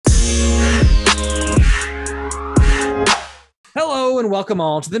and welcome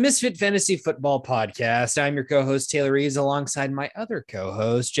all to the Misfit Fantasy Football Podcast. I'm your co-host, Taylor Reeves, alongside my other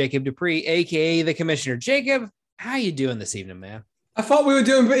co-host, Jacob Dupree, a.k.a. the Commissioner. Jacob, how you doing this evening, man? I thought we were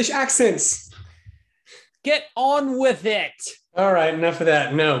doing British accents. Get on with it. All right, enough of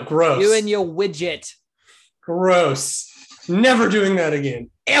that. No, gross. You and your widget. Gross. Never doing that again.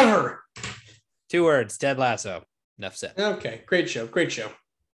 Ever. 2 words, Ted Lasso. Enough said. Okay, great show. Great show.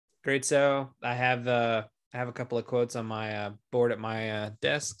 Great show. I have a couple of quotes on my board at my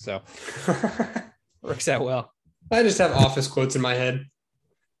desk, so works out well. I just have office quotes in my head.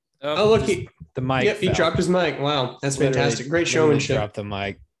 Oh, look, the mic. Yep, he dropped his mic. Wow, that's fantastic. Great showmanship. Dropped the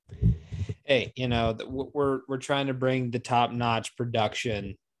mic. Hey, we're trying to bring the top-notch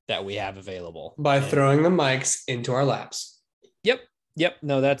production that we have available by throwing the mics into our laps. Yep.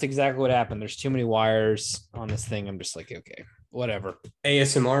 No, that's exactly what happened. There's too many wires on this thing. I'm just like, okay, whatever.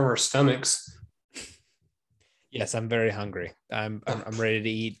 ASMR of our stomachs. Yes, I'm very hungry. I'm ready to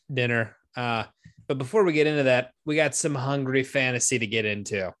eat dinner. But before we get into that, we got some hungry fantasy to get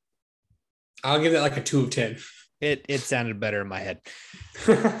into. I'll give that like a 2 of 10. It sounded better in my head.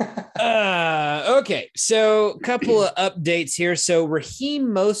 Okay, so a couple of updates here. So Raheem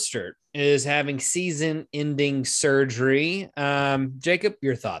Mostert is having season-ending surgery. Jacob,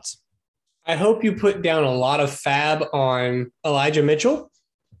 your thoughts? I hope you put down a lot of fab on Elijah Mitchell,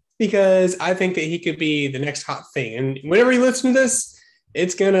 because I think that he could be the next hot thing. And whenever you listen to this,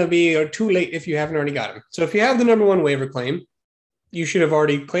 it's going to be too late if you haven't already got him. So if you have the number 1 waiver claim, you should have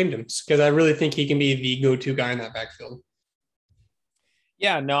already claimed him, because I really think he can be the go-to guy in that backfield.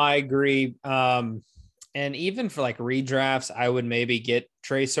 Yeah, no, I agree. And even for like redrafts, I would maybe get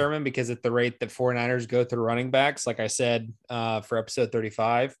Trey Sermon, because at the rate that 49ers go through running backs, like I said, for episode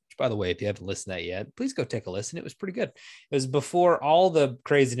 35, which, by the way, if you haven't listened to that yet, please go take a listen. It was pretty good. It was before all the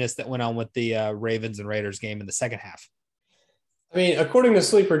craziness that went on with the Ravens and Raiders game in the second half. I mean, according to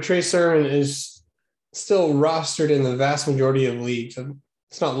Sleeper, Trey Sermon is still rostered in the vast majority of leagues.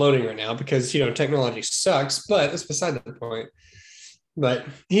 It's not loading right now because, technology sucks, but that's beside the point. But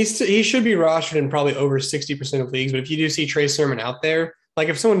he should be rostered in probably over 60% of leagues. But if you do see Trey Sermon out there, like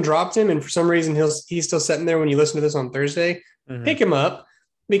if someone dropped him and for some reason he's still sitting there when you listen to this on Thursday, pick him up,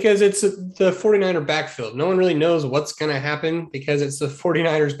 because it's the 49er backfield. No one really knows what's going to happen because it's the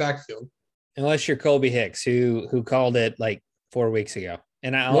 49ers backfield. Unless you're Colby Hicks, who called it like 4 weeks ago.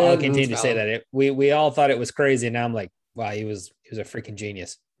 And I'll continue to say that. We all thought it was crazy. And now I'm like, wow, he was a freaking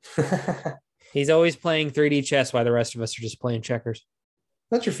genius. He's always playing 3D chess while the rest of us are just playing checkers.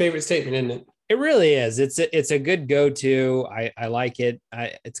 That's your favorite statement, isn't it? It really is. It's a good go-to. I like it.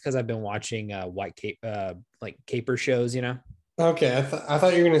 It's because I've been watching like caper shows, Okay, I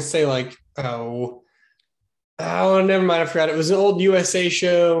thought you were gonna say like oh, never mind. I forgot. It was an old USA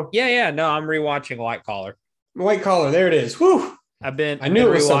show. Yeah. No, I'm rewatching White Collar. White Collar. There it is. Whew. I knew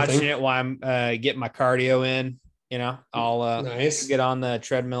rewatching it while I'm getting my cardio in. I'll nice. Get on the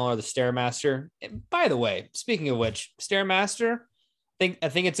treadmill or the Stairmaster. And by the way, speaking of which, Stairmaster, I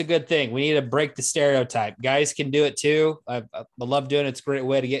think it's a good thing. We need to break the stereotype. Guys can do it too. I love doing it. It's a great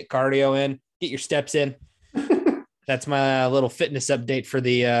way to get cardio in, get your steps in. That's my little fitness update for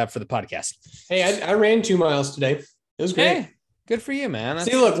the podcast. Hey, I ran 2 miles today. It was great. Hey, good for you, man.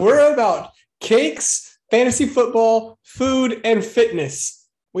 See, look, we're about cakes, fantasy football, food, and fitness.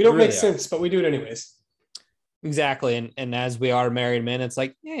 We don't make sense, but we do it anyways. Exactly. And as we are married men, it's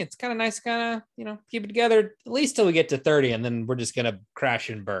like, yeah, it's kind of nice to keep it together at least till we get to 30, and then we're just going to crash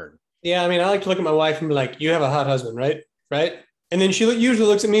and burn. Yeah. I mean, I like to look at my wife and be like, you have a hot husband, right? Right. And then she usually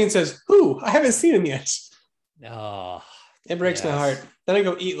looks at me and says, "Who? I haven't seen him yet." Oh, it breaks my heart. Then I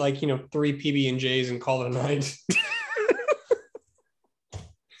go eat 3 PB&Js and call it a night.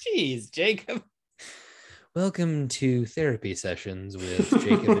 Jeez, Jacob. Welcome to therapy sessions with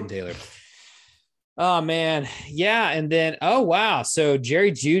Jacob and Taylor. Oh, man. Yeah. And then, oh, wow. So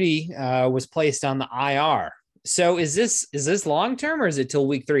Jerry Jeudy was placed on the IR. So is this long-term or is it till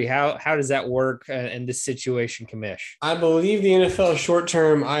week 3? How does that work in this situation, Commish? I believe the NFL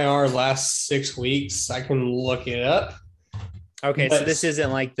short-term IR lasts 6 weeks. I can look it up. Okay. So this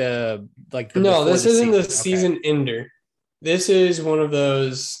isn't like the no, this isn't the season ender. This is one of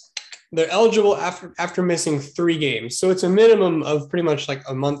those, they're eligible after missing 3 games. So it's a minimum of pretty much like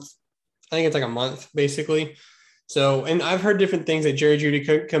a month. I think it's like a month, basically. So, and I've heard different things that Jerry Jeudy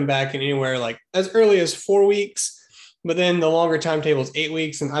could come back in anywhere like as early as 4 weeks, but then the longer timetable is 8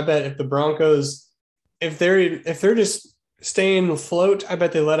 weeks. And I bet if the Broncos, if they're just staying afloat, I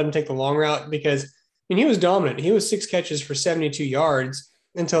bet they let him take the long route, because he was dominant. He was 6 catches for 72 yards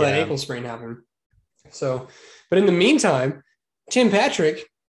until that ankle sprain happened. So, but in the meantime, Tim Patrick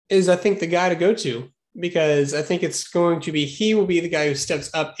is, I think, the guy to go to. because I think it's going to be he will be the guy who steps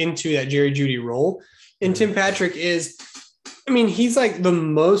up into that Jerry Jeudy role. And Tim Patrick is, I mean, he's like the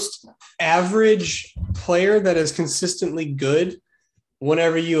most average player that is consistently good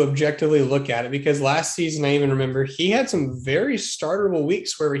whenever you objectively look at it. Because last season, I even remember he had some very startable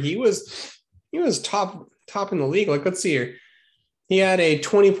weeks where he was top in the league. Like, let's see here. He had a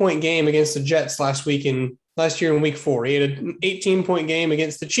 20-point game against the Jets last year in week 4. He had an 18-point game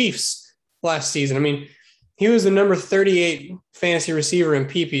against the Chiefs last season. I mean, he was the number 38 fantasy receiver in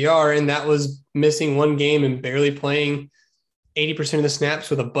PPR, and that was missing one game and barely playing 80% of the snaps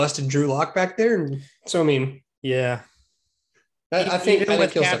with a busted Drew Lock back there. And so, I mean, yeah. I think even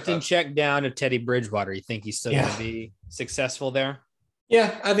with captain check down to Teddy Bridgewater, you think he's still going to be successful there?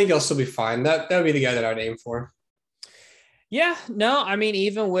 Yeah, I think he'll still be fine. That would be the guy that I'd aim for. Yeah, no, I mean,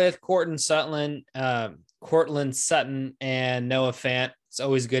 even with Courtland Sutton and Noah Fant, it's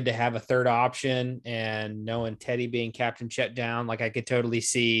always good to have a third option. And knowing Teddy being captain check down, like I could totally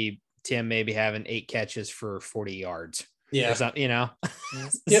see Tim maybe having 8 catches for 40 yards. Yeah. Or something,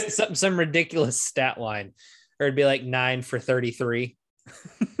 Yep. some ridiculous stat line. Or it'd be like 9 for 33.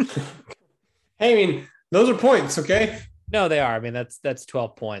 Hey, I mean, those are points, okay? No, they are. I mean, that's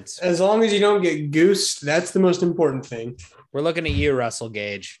 12 points. As long as you don't get goosed, that's the most important thing. We're looking at you, Russell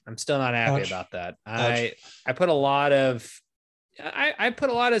Gage. I'm still not happy about that. I put a lot of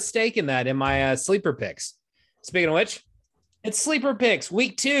stake in that in my sleeper picks. Speaking of which, it's sleeper picks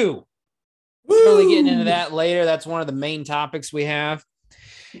week 2. Really getting into that later. That's one of the main topics we have.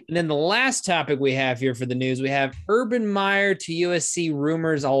 And then the last topic we have here for the news, we have Urban Meyer to USC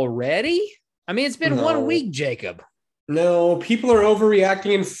rumors already. I mean, it's been 1 week, Jacob. No, people are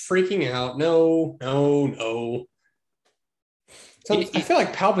overreacting and freaking out. No. So I feel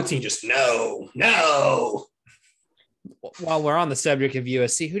like Palpatine just no. While we're on the subject of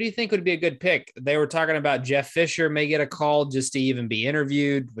USC, who do you think would be a good pick? They were talking about Jeff Fisher may get a call just to even be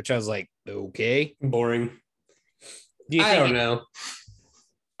interviewed, which I was like, okay. Boring. I don't know.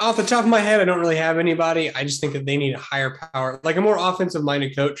 Off the top of my head, I don't really have anybody. I just think that they need a higher power, like a more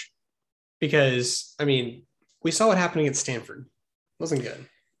offensive-minded coach, because, I mean, we saw what happened against Stanford. It wasn't good.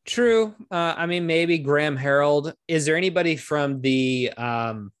 True. I mean, maybe Graham Harrell. Is there anybody from the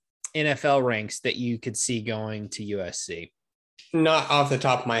NFL ranks that you could see going to USC? Not off the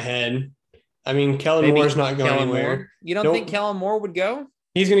top of my head. I mean, Kellen Moore's not going anywhere. Moore? You don't think Kellen Moore would go?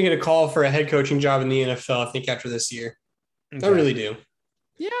 He's going to get a call for a head coaching job in the NFL, I think, after this year. Okay. I really do.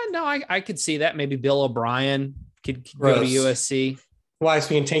 Yeah, no, I could see that. Maybe Bill O'Brien could go to USC. Why? So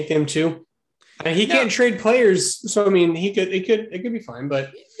we can take them too? I mean, he can't trade players, so I mean, it could be fine.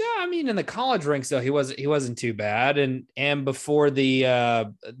 But yeah, I mean, in the college ranks though, he wasn't too bad. And before the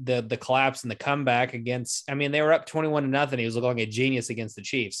collapse and the comeback against, I mean, they were up 21-0. He was looking like a genius against the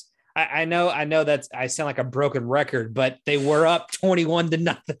Chiefs. I know that's I sound like a broken record, but they were up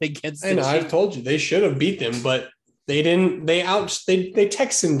 21-0 against. I know. I've told you they should have beat them, but they didn't. They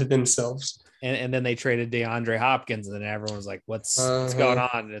Texaned themselves. And then they traded DeAndre Hopkins, and then everyone was like, "What's going on?"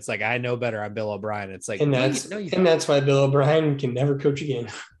 And it's like, I know better. I'm Bill O'Brien. It's like, that's why Bill O'Brien can never coach again.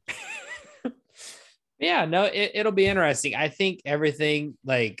 Yeah, no, it'll be interesting. I think everything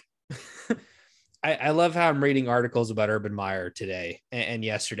like. I love how I'm reading articles about Urban Meyer today and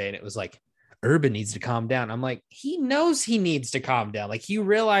yesterday, and it was like, Urban needs to calm down. I'm like, he knows he needs to calm down. Like he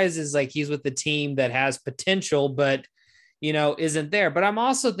realizes like he's with the team that has potential, but isn't there. But I'm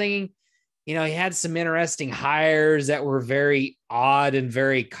also thinking, he had some interesting hires that were very odd and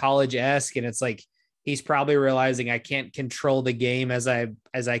very college-esque. And it's like, he's probably realizing I can't control the game as I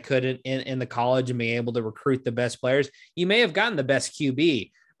could in the college and be able to recruit the best players. You may have gotten the best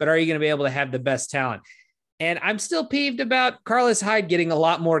QB, but are you going to be able to have the best talent? And I'm still peeved about Carlos Hyde getting a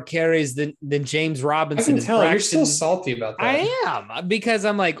lot more carries than James Robinson. I can tell you're still salty about that. I am, because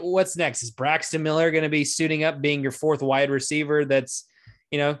I'm like, what's next? Is Braxton Miller going to be suiting up, being your fourth wide receiver that's,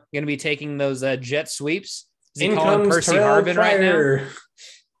 going to be taking those jet sweeps? Is he calling Percy Harvin right now?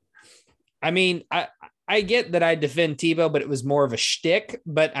 I mean, I get that I defend Tebow, but it was more of a shtick.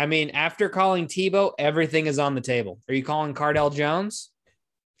 But I mean, after calling Tebow, everything is on the table. Are you calling Cardell Jones?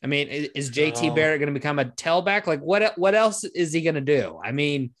 I mean, is JT Barrett going to become a tailback? Like, what else is he going to do? I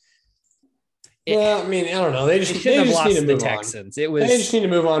mean, I don't know. They just need to move Texans. On. They just need to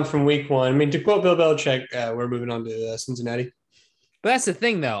move on from week 1. I mean, to quote Bill Belichick, we're moving on to Cincinnati. But that's the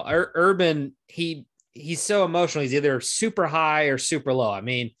thing, though. Urban, he's so emotional. He's either super high or super low. I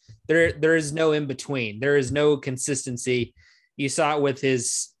mean, there is no in between. There is no consistency. You saw it with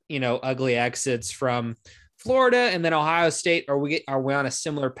his, ugly exits from Florida and then Ohio State. Are we on a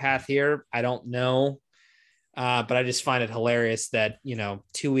similar path here? I don't know. But I just find it hilarious that,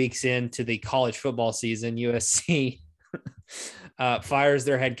 2 weeks into the college football season, USC fires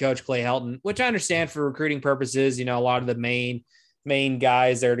their head coach, Clay Helton, which I understand for recruiting purposes. A lot of the main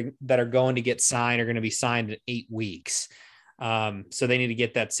guys that are going to get signed are going to be signed in 8 weeks. So they need to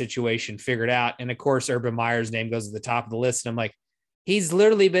get that situation figured out. And of course, Urban Meyer's name goes to the top of the list. And I'm like, he's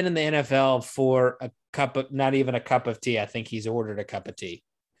literally been in the NFL for not even a cup of tea. I think he's ordered a cup of tea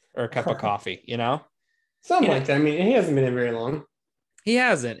or a cup of coffee, Something like that. I mean, he hasn't been in very long. He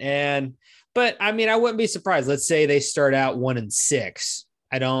hasn't. But I mean, I wouldn't be surprised. Let's say they start out 1-6.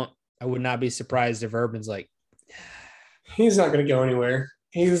 I would not be surprised if Urban's like, he's not going to go anywhere.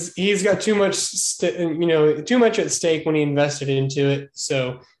 He's got too much, too much at stake when he invested into it.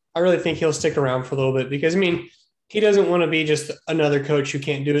 So I really think he'll stick around for a little bit because, I mean, he doesn't want to be just another coach who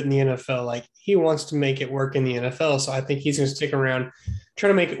can't do it in the NFL. Like, he wants to make it work in the NFL. So I think he's going to stick around, try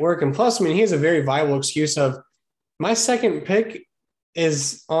to make it work. And plus, I mean, he has a very viable excuse of my second pick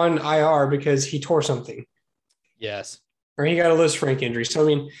is on IR because he tore something. Yes. Or he got a Liz Frank injury. So, I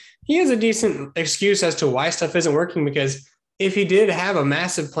mean, he has a decent excuse as to why stuff isn't working because if he did have a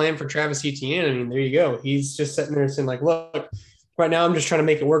massive plan for Travis Etienne, I mean, there you go. He's just sitting there saying, like, look, right now I'm just trying to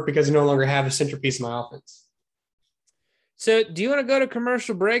make it work because I no longer have a centerpiece in my offense. So do you want to go to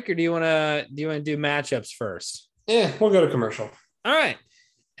commercial break or do you want to do matchups first? Yeah, we'll go to commercial. All right.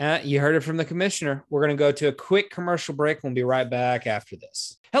 You heard it from the commissioner. We're going to go to a quick commercial break. We'll be right back after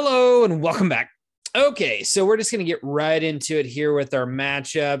this. Hello and welcome back. Okay, so we're just going to get right into it here with our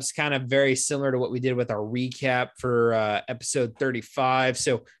matchups, kind of very similar to what we did with our recap for episode 35.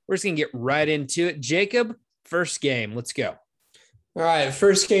 So we're just going to get right into it. Jacob, first game. Let's go. All right,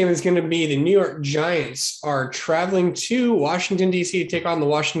 first game is going to be the New York Giants are traveling to Washington, D.C. to take on the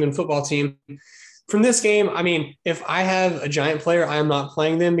Washington football team. From this game, I mean, if I have a Giant player, I am not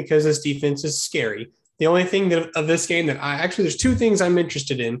playing them because this defense is scary. The only thing of this game that there's two things I'm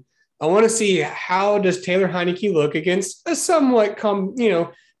interested in. I want to see how does Taylor Heineke look against a somewhat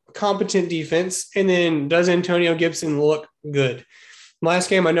competent defense, and then does Antonio Gibson look good? Last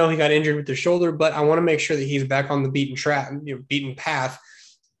game, I know he got injured with the shoulder, but I want to make sure that he's back on the beaten path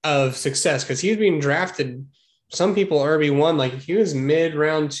of success because he's being drafted. Some people RB1, like he was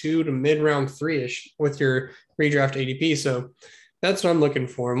mid-round 2 to mid-round 3-ish with your redraft ADP. So that's what I'm looking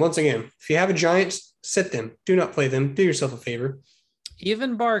for. And once again, if you have a Giant, sit them. Do not play them. Do yourself a favor.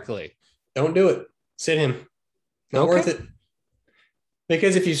 Even Barkley. Don't do it. Sit him. Not worth it.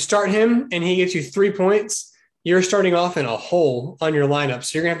 Because if you start him and he gets you 3 points, you're starting off in a hole on your lineup.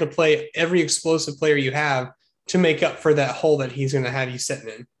 So you're going to have to play every explosive player you have to make up for that hole that he's going to have you sitting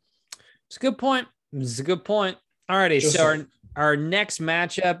in. It's a good point. All righty. So our next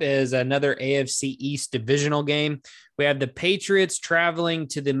matchup is another AFC East divisional game. We have the Patriots traveling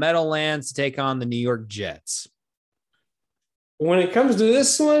to the Meadowlands to take on the New York Jets. When it comes to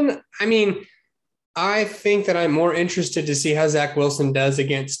this one, I mean, I think that I'm more interested to see how Zach Wilson does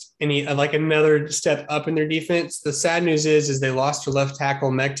against another step up in their defense. The sad news is they lost their left tackle,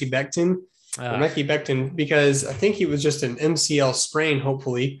 Mekhi Becton, because I think he was just an MCL sprain,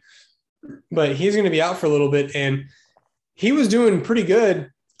 hopefully. But he's going to be out for a little bit, and he was doing pretty good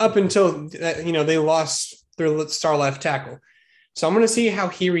up until they lost their star left tackle. So I'm going to see how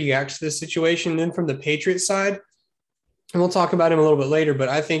he reacts to this situation. And then from the Patriots side, and we'll talk about him a little bit later, but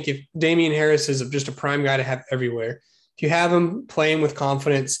I think if Damian Harris is just a prime guy to have everywhere, if you have him playing with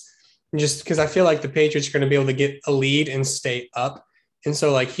confidence, just because I feel like the Patriots are going to be able to get a lead and stay up. And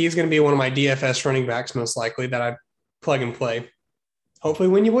so he's going to be one of my DFS running backs, most likely, that I plug and play. Hopefully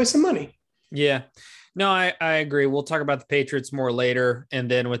win you boys some money. Yeah. No, I agree. We'll talk about the Patriots more later. And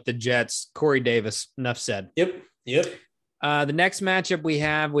then with the Jets, Corey Davis, enough said. Yep. The next matchup we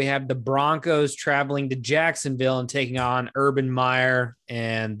have the Broncos traveling to Jacksonville and taking on Urban Meyer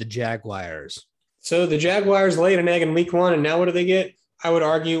and the Jaguars. So the Jaguars laid an egg in week 1, and now what do they get? I would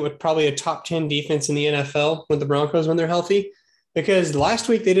argue with probably a top 10 defense in the NFL with the Broncos when they're healthy, because last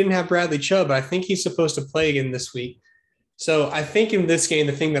week they didn't have Bradley Chubb, but I think he's supposed to play again this week. So I think in this game,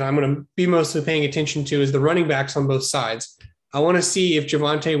 the thing that I'm going to be mostly paying attention to is the running backs on both sides. I want to see if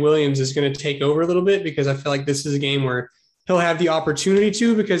Javonte Williams is going to take over a little bit, because I feel like this is a game where he'll have the opportunity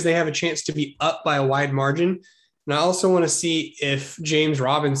to, because they have a chance to be up by a wide margin. And I also want to see if James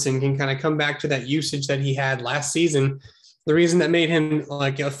Robinson can kind of come back to that usage that he had last season. The reason that made him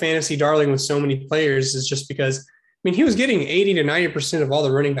like a fantasy darling with so many players is just because, I mean, he was getting 80 to 90% of all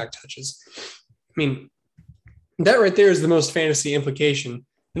the running back touches. I mean, that right there is the most fantasy implication.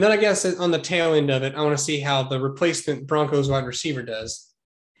 And then I guess on the tail end of it, I want to see how the replacement Broncos wide receiver does.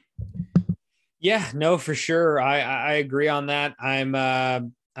 Yeah, no, for sure. I agree on that. I'm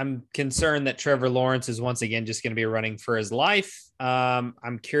I'm concerned that Trevor Lawrence is once again just going to be running for his life.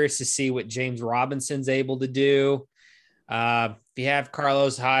 I'm curious to see what James Robinson's able to do. If you have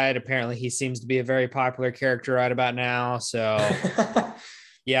Carlos Hyde, apparently he seems to be a very popular character right about now. So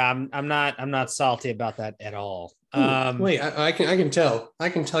yeah, I'm not salty about that at all. Wait, I can tell. I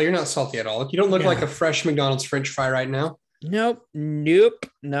can tell you're not salty at all. You don't look like a fresh McDonald's French fry right now. Nope,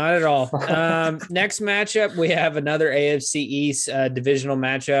 not at all. Next matchup, we have another AFC East divisional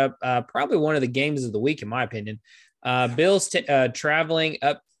matchup. Probably one of the games of the week, in my opinion. Bills traveling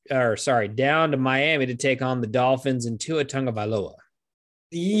down to Miami to take on the Dolphins and Tua Tagovailoa.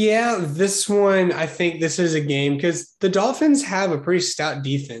 Yeah, this one, I think this is a game because the Dolphins have a pretty stout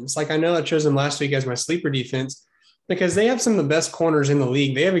defense. Like I know I chose them last week as my sleeper defense because they have some of the best corners in the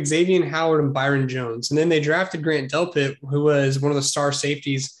league. They have Xavier Howard and Byron Jones. And then they drafted Grant Delpit, who was one of the star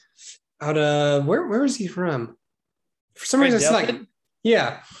safeties out of where is he from? For some reason, it's like,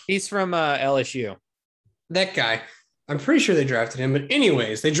 yeah. He's from LSU. That guy. I'm pretty sure they drafted him. But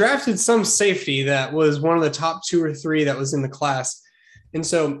anyways, they drafted some safety that was one of the top 2 or 3 that was in the class. And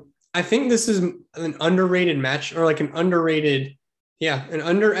so I think this is an underrated match or like an underestimated,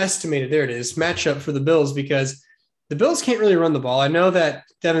 there it is, matchup for the Bills because the Bills can't really run the ball. I know that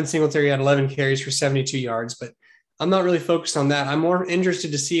Devin Singletary had 11 carries for 72 yards, but I'm not really focused on that. I'm more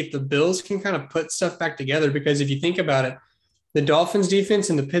interested to see if the Bills can kind of put stuff back together because if you think about it, the Dolphins defense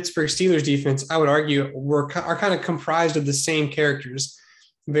and the Pittsburgh Steelers defense, I would argue, are kind of comprised of the same characters.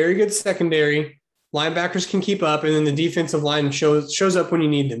 Very good secondary. Linebackers can keep up, and then the defensive line shows up when you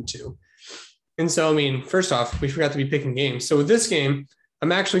need them to. And so, I mean, first off, we forgot to be picking games. So with this game,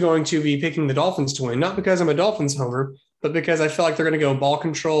 I'm actually going to be picking the Dolphins to win, not because I'm a Dolphins homer, but because I feel like they're going to go ball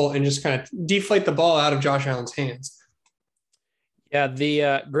control and just kind of deflate the ball out of Josh Allen's hands. Yeah,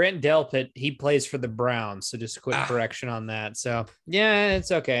 the Grant Delpit, he plays for the Browns. So just a quick correction on that. So, yeah,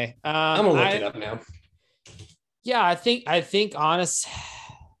 it's okay. I'm going to look it up now. Yeah, I think honest –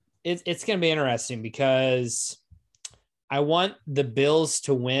 it's going to be interesting because I want the Bills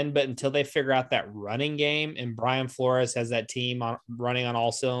to win, but until they figure out that running game and Brian Flores has that team running on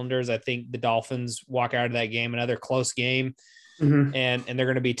all cylinders, I think the Dolphins walk out of that game, another close game, and they're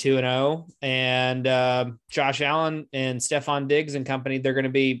going to be 2-0. And Josh Allen and Stephon Diggs and company, they're going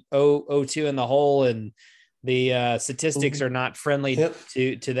to be 0-2 in the hole, and the statistics are not friendly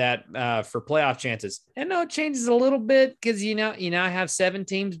to that for playoff chances. And no, it changes a little bit because you now have 7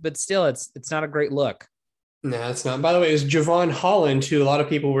 teams, but still it's not a great look. No, it's not. By the way, it was Javon Holland, who a lot of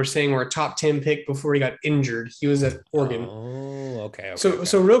people were saying were a top 10 pick before he got injured. He was at Oregon. Oh, okay.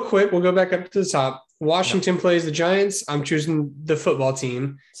 So real quick, we'll go back up to the top. Washington plays the Giants. I'm choosing the football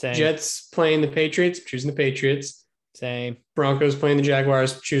team. Same. Jets playing the Patriots. I'm choosing the Patriots. Same. Broncos playing the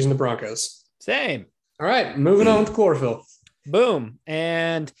Jaguars. Choosing the Broncos. Same. All right, moving on with chlorophyll. Boom.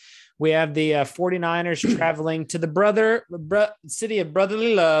 And we have the 49ers traveling to the city of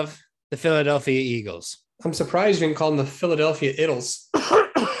brotherly love, the Philadelphia Eagles. I'm surprised you didn't call them the Philadelphia Iddles.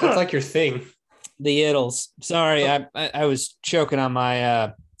 That's like your thing. The Iddles. Sorry, I was choking on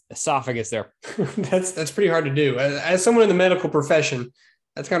my esophagus there. That's pretty hard to do. As someone in the medical profession,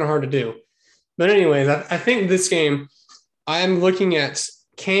 that's kind of hard to do. But anyways, I think this game, I'm looking at,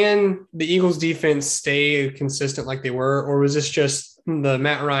 can the Eagles defense stay consistent like they were, or was this just the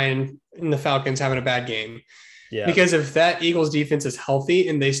Matt Ryan and the Falcons having a bad game? Yeah. Because if that Eagles defense is healthy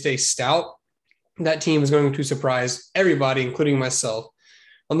and they stay stout, that team is going to surprise everybody, including myself.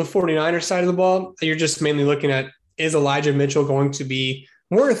 On the 49ers side of the ball, you're just mainly looking at, is Elijah Mitchell going to be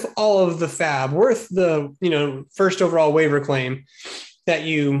worth all of the fab, worth the, first overall waiver claim that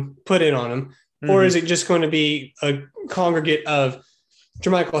you put in on him? Mm-hmm. Or is it just going to be a congregate of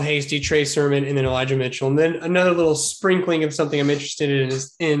Jermichael Hasty, Trey Sermon, and then Elijah Mitchell? And then another little sprinkling of something I'm interested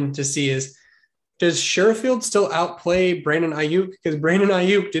in to see is, does Sherfield still outplay Brandon Ayuk? Because Brandon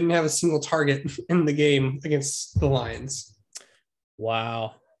Ayuk didn't have a single target in the game against the Lions.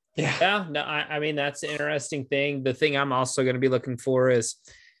 Wow. Yeah. No, I mean, that's an interesting thing. The thing I'm also going to be looking for is,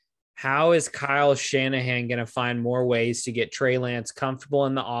 how is Kyle Shanahan going to find more ways to get Trey Lance comfortable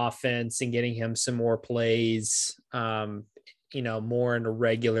in the offense and getting him some more plays, more on a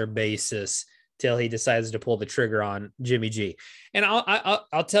regular basis till he decides to pull the trigger on Jimmy G. And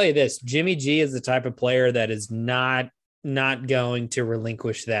I'll tell you this, Jimmy G is the type of player that is not going to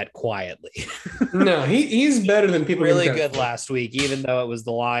relinquish that quietly. No, he's better than people. Really good last week, even though it was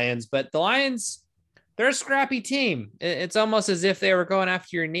the Lions. But the Lions, they're a scrappy team. It's almost as if they were going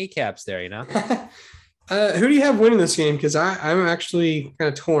after your kneecaps there, Who do you have winning this game? Because I'm actually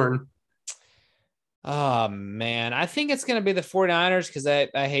kind of torn. Oh, man. I think it's going to be the 49ers because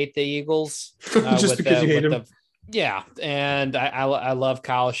I hate the Eagles. Just because you hate them. Yeah, and I love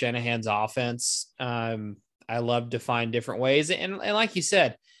Kyle Shanahan's offense. I love to find different ways, and like you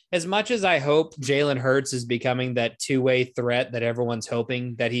said, as much as I hope Jalen Hurts is becoming that two-way threat that everyone's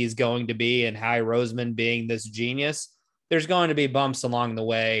hoping that he's going to be, and Howie Roseman being this genius, there's going to be bumps along the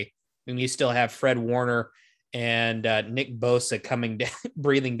way, and you still have Fred Warner and Nick Bosa coming down,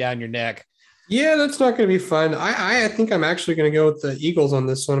 breathing down your neck. Yeah, that's not going to be fun. I think I'm actually going to go with the Eagles on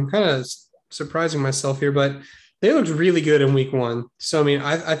this one. I'm kind of surprising myself here, but they looked really good in week one. So, I mean,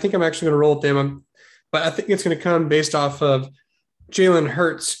 I think I'm actually going to roll with them. But I think it's going to come based off of Jalen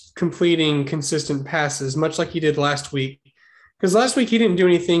Hurts completing consistent passes, much like he did last week. Because last week he didn't do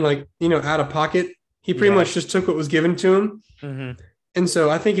anything like, out of pocket. He pretty much just took what was given to him. Mm-hmm. And so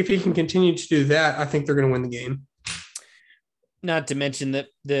I think if he can continue to do that, I think they're going to win the game. Not to mention that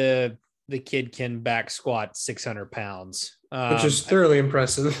the kid can back squat 600 pounds, which is thoroughly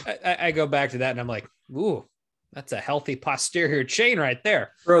impressive. I go back to that and I'm like, ooh, that's a healthy posterior chain right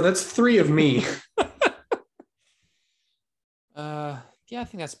there. Bro, that's 3 of me. Yeah, I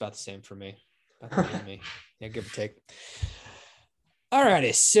think that's about the same for me. Yeah, give or take. All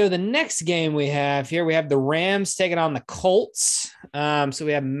righty. So the next game we have here, we have the Rams taking on the Colts. So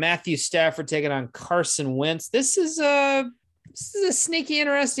we have Matthew Stafford taking on Carson Wentz. This is a sneaky,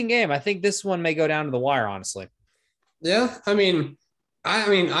 interesting game. I think this one may go down to the wire, honestly. Yeah, I'm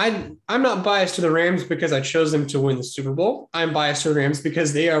not biased to the Rams because I chose them to win the Super Bowl. I'm biased to the Rams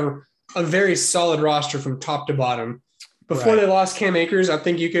because they are a very solid roster from top to bottom. Before they lost Cam Akers, I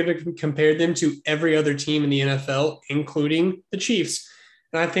think you could have compared them to every other team in the NFL, including the Chiefs.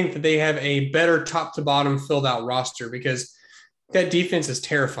 And I think that they have a better top to bottom filled out roster because that defense is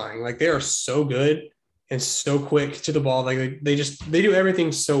terrifying. Like, they are so good and so quick to the ball. Like, they do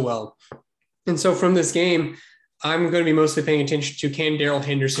everything so well. And so from this game, I'm going to be mostly paying attention to, can Darrell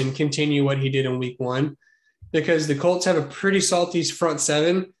Henderson continue what he did in week one? Because the Colts have a pretty salty front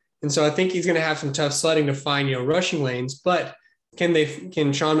seven. And so I think he's going to have some tough sledding to find, rushing lanes, but can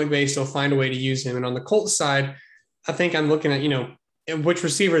Sean McVay still find a way to use him? And on the Colts side, I think I'm looking at, which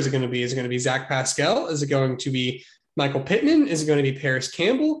receiver is it going to be? Is it going to be Zach Pascal? Is it going to be Michael Pittman? Is it going to be Paris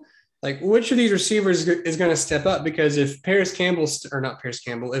Campbell? Like, which of these receivers is going to step up? Because if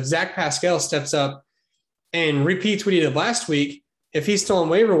if Zach Pascal steps up and repeats what he did last week, if he's still on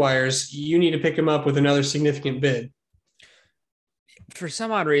waiver wires, you need to pick him up with another significant bid. For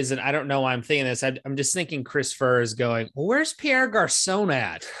some odd reason, I don't know why I'm thinking this. I'm just thinking Chris Furr is going, well, where's Pierre Garçon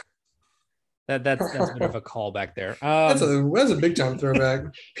at? That's a bit of a callback there. That's a big time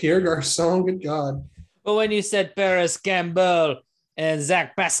throwback. Pierre Garçon, good God. But when you said Paris Campbell and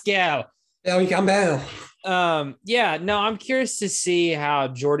Zach Pascal. I'm curious to see how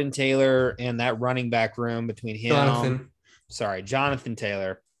Jordan Taylor and that running back room between him. Jonathan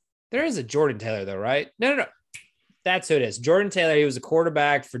Taylor. There is a Jordan Taylor though, right? No. That's who it is. Jordan Taylor. He was a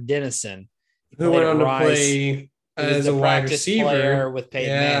quarterback for Denison. Who went on to play as a wide receiver with Peyton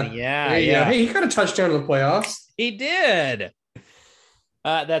Manning. Yeah. Hey, he got a touchdown in the playoffs. He did.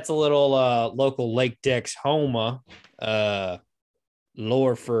 That's a little local Lake Dex Homer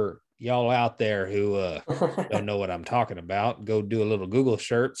lore for y'all out there who don't know what I'm talking about. Go do a little Google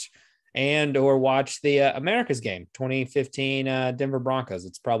search and or watch the America's Game 2015 Denver Broncos.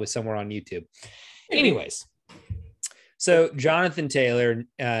 It's probably somewhere on YouTube. Anyways. So Jonathan Taylor,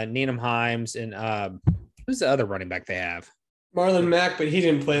 Neenum Himes, and who's the other running back they have? Marlon Mack, but he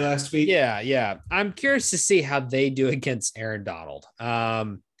didn't play last week. Yeah. I'm curious to see how they do against Aaron Donald.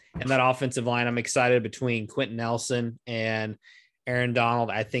 And that offensive line, I'm excited between Quentin Nelson and Aaron Donald.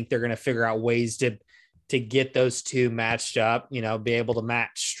 I think they're going to figure out ways to get those two matched up, be able to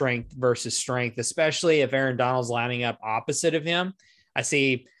match strength versus strength, especially if Aaron Donald's lining up opposite of him. I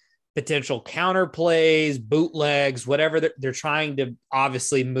see potential counter plays, bootlegs, whatever. They're trying to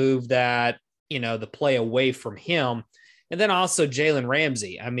obviously move that, the play away from him. And then also Jalen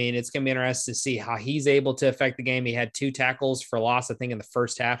Ramsey. I mean, it's going to be interesting to see how he's able to affect the game. He had 2 tackles for loss, I think, in the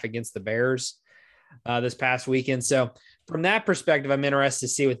first half against the Bears this past weekend. So from that perspective, I'm interested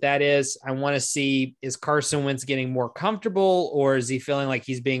to see what that is. I want to see, is Carson Wentz getting more comfortable, or is he feeling like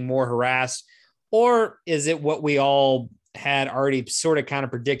he's being more harassed, or is it what we all had already sort of kind of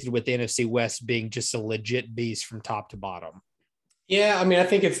predicted with the NFC West being just a legit beast from top to bottom? Yeah, I mean, I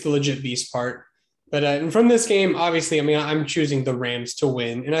think it's the legit beast part. But and from this game, obviously, I mean, I'm choosing the Rams to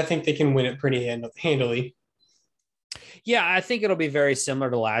win, and I think they can win it pretty handily. Yeah, I think it'll be very similar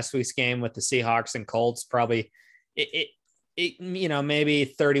to last week's game with the Seahawks and Colts. Probably,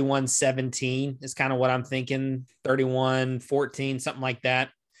 maybe 31-17 is kind of what I'm thinking. 31-14, something like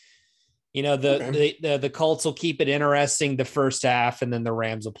that. The Colts will keep it interesting the first half, and then the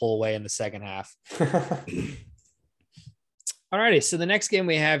Rams will pull away in the second half. Alrighty, so the next game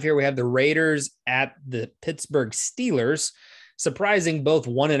we have here, we have the Raiders at the Pittsburgh Steelers, surprising both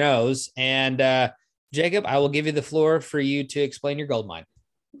 1-0s. And Jacob, I will give you the floor for you to explain your gold mine.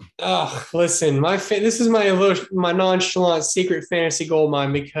 Oh, listen, this is my nonchalant secret fantasy gold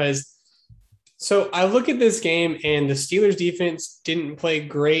mine because so I look at this game and the Steelers defense didn't play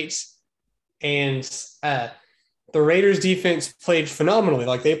great, and the Raiders defense played phenomenally.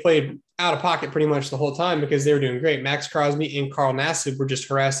 Like they played out of pocket pretty much the whole time because they were doing great. Max Crosby and Carl Nassib were just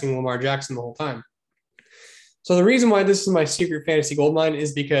harassing Lamar Jackson the whole time. So the reason why this is my secret fantasy gold mine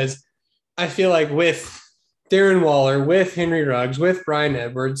is because I feel like with Darren Waller, with Henry Ruggs, with Brian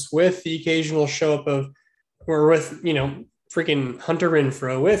Edwards, with the occasional show up of, or with, freaking Hunter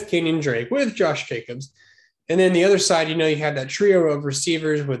Renfrow, with Kenyon Drake, with Josh Jacobs. And then the other side, you have that trio of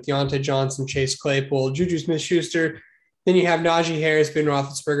receivers with Deontay Johnson, Chase Claypool, Juju Smith-Schuster. Then you have Najee Harris, Ben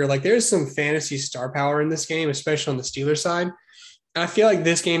Roethlisberger. Like there's some fantasy star power in this game, especially on the Steelers side. And I feel like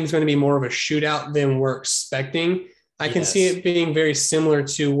this game is going to be more of a shootout than we're expecting. I can see it being very similar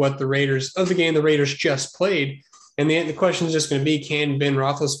to what the Raiders just played. And the question is just going to be, can Ben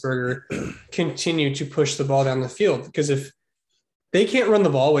Roethlisberger continue to push the ball down the field? Because if they can't run the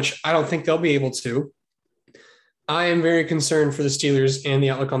ball, which I don't think they'll be able to, I am very concerned for the Steelers and the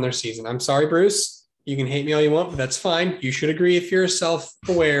outlook on their season. I'm sorry, Bruce. You can hate me all you want, but that's fine. You should agree if you're a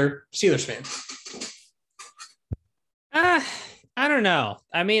self-aware Steelers fan. I don't know.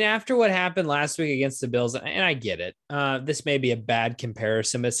 I mean, after what happened last week against the Bills, and I get it, this may be a bad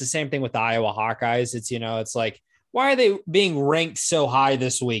comparison, but it's the same thing with the Iowa Hawkeyes. It's like, why are they being ranked so high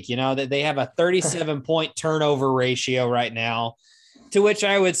this week? That they have a 37-point turnover ratio right now, to which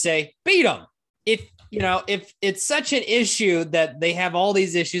I would say, beat them. If it's such an issue that they have all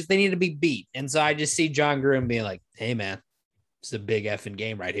these issues, they need to be beat. And so I just see John Gruden being like, hey, man, it's a big effing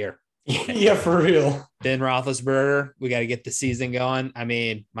game right here. Yeah, for real. Ben Roethlisberger, we got to get the season going. I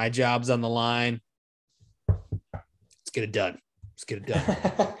mean, my job's on the line. Let's get it done.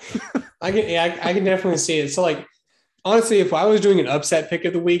 I can definitely see it. So, like, honestly, if I was doing an upset pick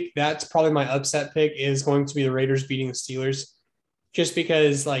of the week, that's probably my upset pick is going to be the Raiders beating the Steelers, just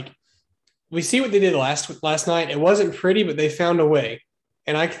because, like, we see what they did last night. It wasn't pretty, but they found a way.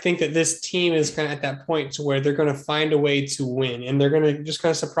 And I think that this team is kind of at that point to where they're going to find a way to win, and they're going to just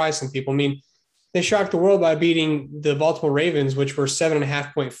kind of surprise some people. I mean, they shocked the world by beating the Baltimore Ravens, which were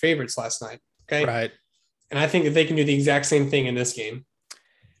 7.5-point favorites last night. Okay. Right. And I think that they can do the exact same thing in this game.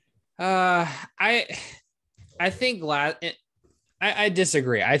 I think I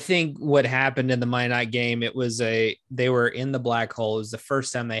disagree. I think what happened in the Monday night game, they were in the black hole. It was the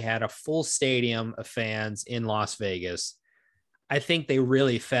first time they had a full stadium of fans in Las Vegas. I think they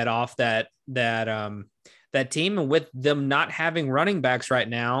really fed off that team, and with them not having running backs right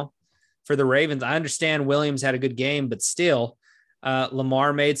now for the Ravens, I understand Williams had a good game, but still,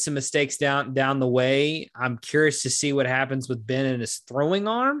 Lamar made some mistakes down the way. I'm curious to see what happens with Ben and his throwing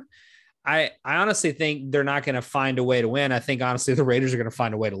arm. I honestly think they're not going to find a way to win. I think honestly the Raiders are going to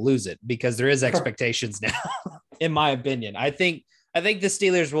find a way to lose it because there is expectations now, in my opinion. I think the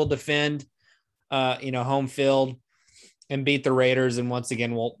Steelers will defend, home field and beat the Raiders. And once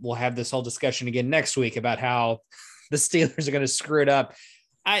again, we'll have this whole discussion again next week about how the Steelers are going to screw it up.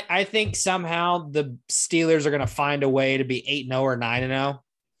 I think somehow the Steelers are going to find a way to be 8-0 or 9-0.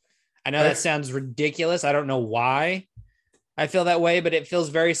 I know that sounds ridiculous. I don't know why I feel that way, but it feels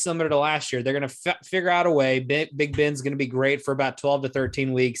very similar to last year. They're going to figure out a way. Big Ben's going to be great for about 12 to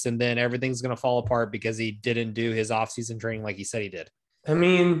 13 weeks, and then everything's going to fall apart because he didn't do his offseason training like he said he did. I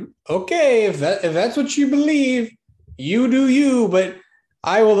mean, okay, if that's what you believe, you do you, but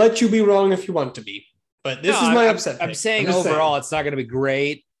I will let you be wrong if you want to be. But this is my upset pick. I'm saying overall, it's not going to be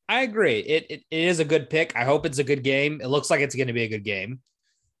great. I agree. It is a good pick. I hope it's a good game. It looks like it's going to be a good game,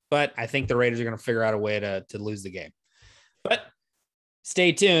 but I think the Raiders are going to figure out a way to lose the game. But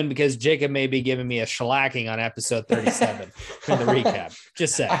stay tuned because Jacob may be giving me a shellacking on episode 37 in the recap.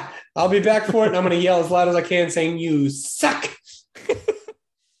 Just saying. I'll be back for it, and I'm going to yell as loud as I can saying, you suck.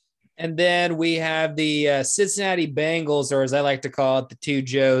 And then we have the Cincinnati Bengals, or as I like to call it, the two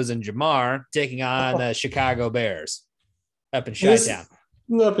Joes and Jamar, taking on the Chicago Bears up in Chi-Town.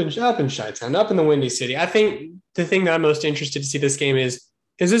 Up in Chi-Town, up in the Windy City. I think the thing that I'm most interested to see this game is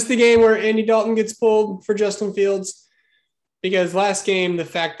this the game where Andy Dalton gets pulled for Justin Fields? Because last game, the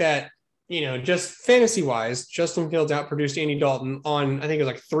fact that, just fantasy-wise, Justin Fields outproduced Andy Dalton on, I think it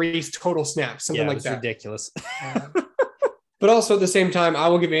was like 3 total snaps, something like that. Ridiculous. But also at the same time, I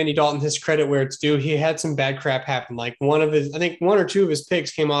will give Andy Dalton his credit where it's due. He had some bad crap happen. Like one or two of his picks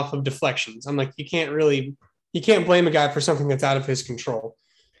came off of deflections. I'm like, you can't blame a guy for something that's out of his control.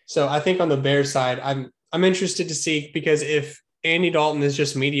 So I think on the Bears side, I'm interested to see, because if Andy Dalton is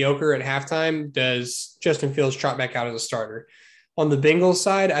just mediocre at halftime, does Justin Fields trot back out as a starter? On the Bengals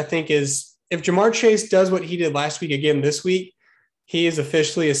side, I think is if Jamar Chase does what he did last week again this week, he is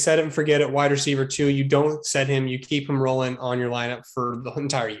officially a set it and forget it wide receiver 2. You don't set him. You keep him rolling on your lineup for the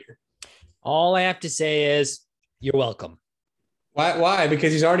entire year. All I have to say is you're welcome. Why?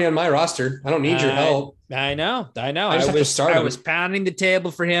 Because he's already on my roster. I don't need your help. I know. I just have to start him. I was pounding the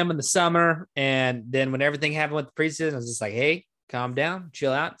table for him in the summer. And then when everything happened with the preseason, I was just like, hey, calm down,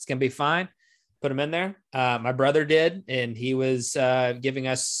 chill out. It's going to be fine. Put him in there. My brother did, and he was giving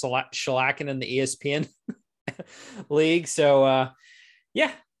us shellacking in the ESPN league. So,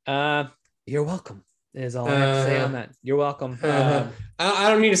 you're welcome is all I have to say on that. You're welcome. I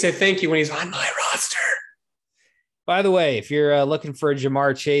don't need to say thank you when he's on my roster. By the way, if you're looking for a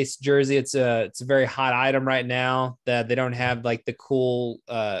Jamar Chase jersey, it's a very hot item right now. That they don't have like the cool,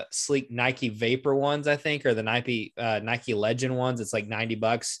 sleek Nike Vapor ones, I think, or the Nike Legend ones. It's like $90.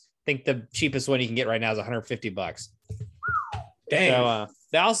 I think the cheapest one you can get right now is $150. Dang. So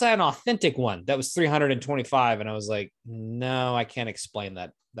they also had an authentic one that was $325, and I was like, no, I can't explain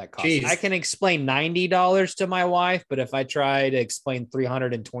that cost. Jeez. I can explain $90 to my wife, but if I try to explain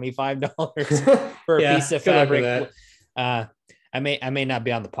 $325 for a piece of fabric, I may not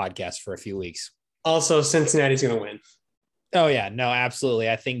be on the podcast for a few weeks. Also, Cincinnati's going to win. Oh yeah, no, absolutely.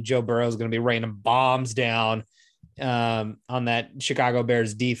 I think Joe Burrow is going to be raining bombs down on that Chicago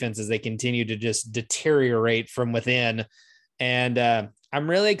Bears defense as they continue to just deteriorate from within. And I'm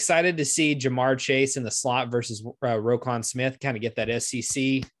really excited to see Jamar Chase in the slot versus Roquan Smith, kind of get that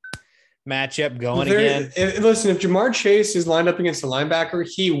SEC matchup going again. Listen, if Jamar Chase is lined up against a linebacker,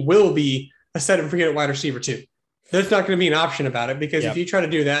 he will be a set and forget it wide receiver too. There's not going to be an option about it, because if you try to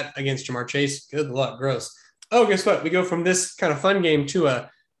do that against Jamar Chase, good luck, gross. Oh, guess what? We go from this kind of fun game to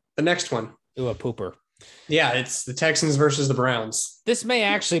the next one. Ooh, a pooper. Yeah, it's the Texans versus the Browns. This may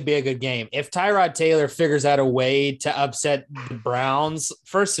actually be a good game. If Tyrod Taylor figures out a way to upset the Browns,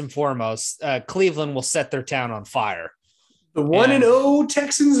 first and foremost, Cleveland will set their town on fire. The 1-0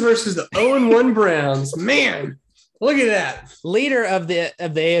 Texans versus the 0-1 Browns. Man, look at that. Leader of the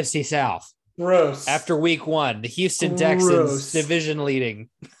AFC South. Gross. After week 1, the Houston Texans division leading.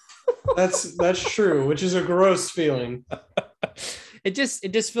 That's true, which is a gross feeling. It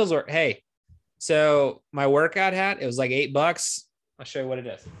just feels like, hey, so my workout hat, it was like $8. I'll show you what it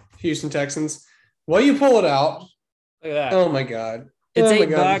is. Houston Texans. Well, you pull it out. Look at that. Oh my God. It's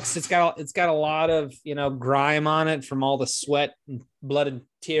 $8. It's got a lot of, grime on it from all the sweat and blood and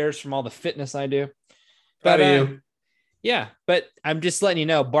tears from all the fitness I do. Proud of you. Yeah, but I'm just letting you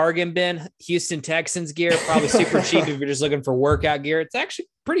know, bargain bin, Houston Texans gear, probably super cheap if you're just looking for workout gear. It's actually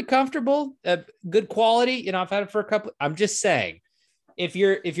pretty comfortable, good quality. I've had it for a couple. I'm just saying, if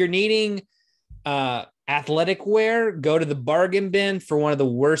you're needing athletic wear, go to the bargain bin for one of the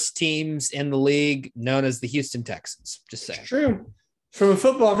worst teams in the league, known as the Houston Texans. Just saying. It's true. From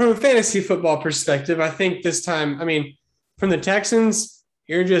a fantasy football perspective, I think this time, from the Texans,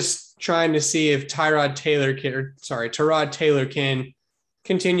 you're just trying to see if Tyrod Taylor can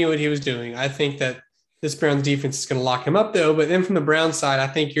continue what he was doing. I think that this Browns defense is going to lock him up, though. But then from the Browns side, I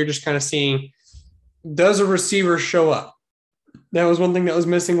think you're just kind of seeing, does a receiver show up? That was one thing that was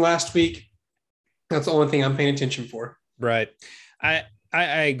missing last week. That's the only thing I'm paying attention for. Right. I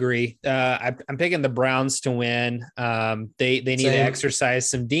agree. I'm picking the Browns to win. They need to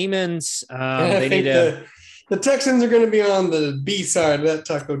exercise some demons. The Texans are going to be on the B side of that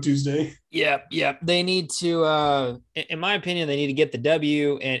Taco Tuesday. Yeah. They need to, in my opinion, they need to get the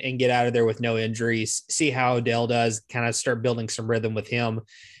W and get out of there with no injuries. See how Odell does. Kind of start building some rhythm with him,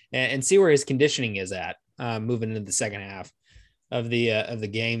 and see where his conditioning is at moving into the second half of the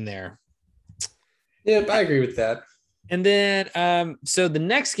game there. Yep, I agree with that. And then, so the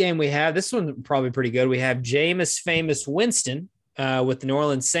next game we have, this one's probably pretty good. We have Jameis Famous Winston with the New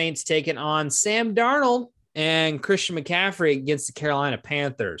Orleans Saints taking on Sam Darnold and Christian McCaffrey against the Carolina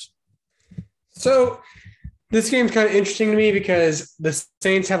Panthers. So this game's kind of interesting to me because the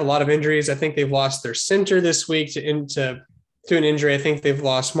Saints have a lot of injuries. I think they've lost their center this week to an injury. I think they've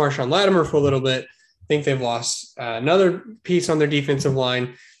lost Marshawn Lattimore for a little bit. I think they've lost another piece on their defensive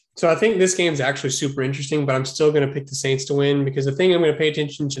line. So I think this game is actually super interesting, but I'm still going to pick the Saints to win because the thing I'm going to pay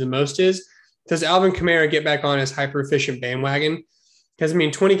attention to the most is, does Alvin Kamara get back on his hyper-efficient bandwagon? Because,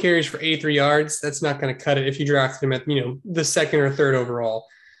 20 carries for 83 yards, that's not going to cut it if you drafted him at, the second or third overall.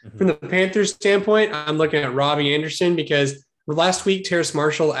 Mm-hmm. From the Panthers standpoint, I'm looking at Robbie Anderson because last week, Terrace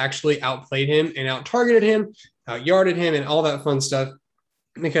Marshall actually outplayed him and out-targeted him, out-yarded him, and all that fun stuff.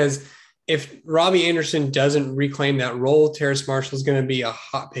 Because if Robbie Anderson doesn't reclaim that role, Terrace Marshall is going to be a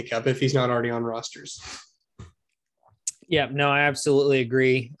hot pickup if he's not already on rosters. Yeah, no, I absolutely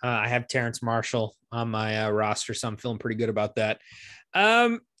agree. I have Terrence Marshall on my roster, so I'm feeling pretty good about that.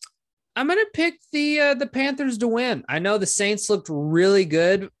 I'm going to pick the Panthers to win. I know the Saints looked really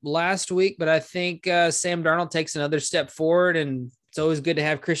good last week, but I think Sam Darnold takes another step forward, and it's always good to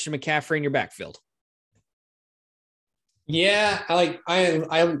have Christian McCaffrey in your backfield. Yeah,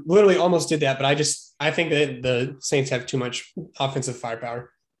 I literally almost did that, but I think that the Saints have too much offensive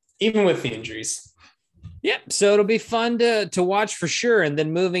firepower, even with the injuries. Yeah, so it'll be fun to watch for sure. And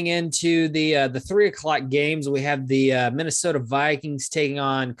then moving into the 3:00 games, we have the Minnesota Vikings taking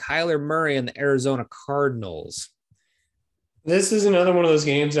on Kyler Murray and the Arizona Cardinals. This is another one of those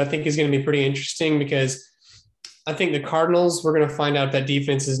games I think is going to be pretty interesting because I think the Cardinals, we're going to find out that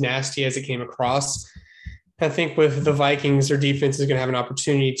defense is nasty as it came across. I think with the Vikings, their defense is going to have an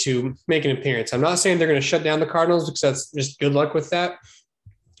opportunity to make an appearance. I'm not saying they're going to shut down the Cardinals because that's just good luck with that.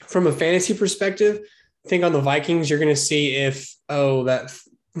 From a fantasy perspective, I think on the Vikings, you're going to see if, that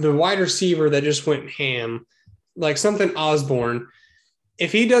the wide receiver that just went ham, like something Osborne,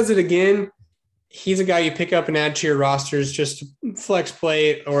 if he does it again, he's a guy you pick up and add to your rosters just to flex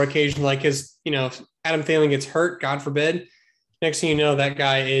play or occasionally, like his, if Adam Thielen gets hurt, God forbid, next thing you know, that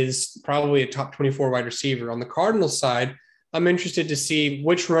guy is probably a top 24 wide receiver. On the Cardinals side, I'm interested to see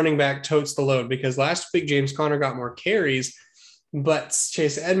which running back totes the load because last week James Conner got more carries, but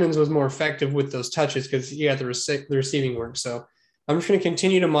Chase Edmonds was more effective with those touches because he got the receiving work. So I'm just going to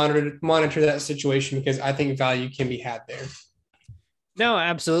continue to monitor that situation because I think value can be had there. No,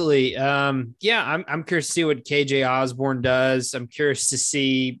 absolutely. I'm curious to see what KJ Osborne does. I'm curious to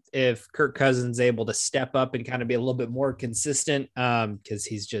see if Kirk Cousins is able to step up and kind of be a little bit more consistent because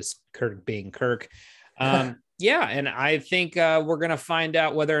he's just Kirk being Kirk. Yeah, and I think we're going to find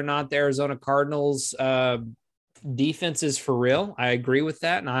out whether or not the Arizona Cardinals defense is for real. I agree with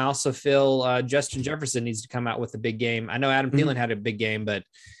that. And I also feel Justin Jefferson needs to come out with a big game. I know Adam Thielen had a big game, but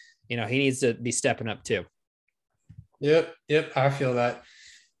he needs to be stepping up too. Yep. I feel that.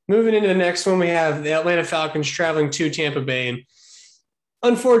 Moving into the next one, we have the Atlanta Falcons traveling to Tampa Bay. And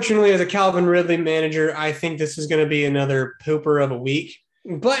unfortunately, as a Calvin Ridley manager, I think this is going to be another pooper of a week.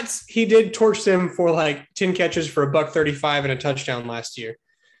 But he did torch them for like 10 catches for $135 and a touchdown last year.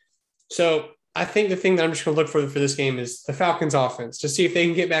 So I think the thing that I'm just going to look for this game is the Falcons offense to see if they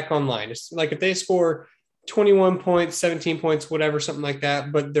can get back online. It's like if they score 21 points, 17 points, whatever, something like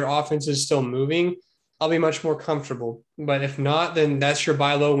that, but their offense is still moving, I'll be much more comfortable. But if not, then that's your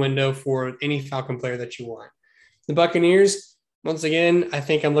buy low window for any Falcon player that you want. The Buccaneers, once again, I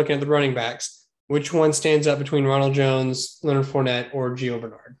think I'm looking at the running backs. Which one stands up between Ronald Jones, Leonard Fournette, or Gio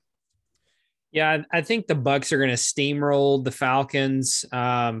Bernard? Yeah, I think the Bucs are going to steamroll the Falcons.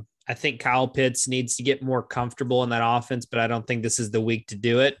 I think Kyle Pitts needs to get more comfortable in that offense, but I don't think this is the week to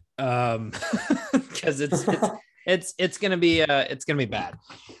do it because it's going to be bad.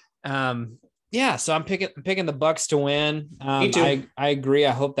 Yeah, so I'm picking the Bucs to win. Me too. I agree.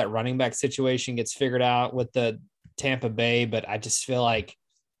 I hope that running back situation gets figured out with the Tampa Bay, but I just feel like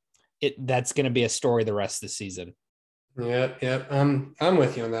that's going to be a story the rest of the season. Yep. I'm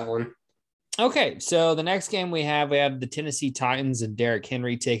with you on that one. Okay, so the next game we have the Tennessee Titans and Derrick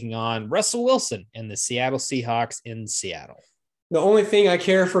Henry taking on Russell Wilson and the Seattle Seahawks in Seattle. The only thing I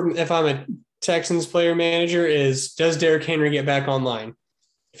care for if I'm a Texans player manager is, does Derrick Henry get back online?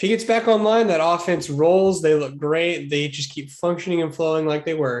 If he gets back online, that offense rolls. They look great. They just keep functioning and flowing like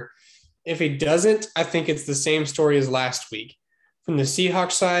they were. If he doesn't, I think it's the same story as last week. From the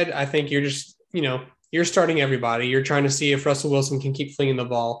Seahawks side, I think you're just, you're starting everybody. You're trying to see if Russell Wilson can keep flinging the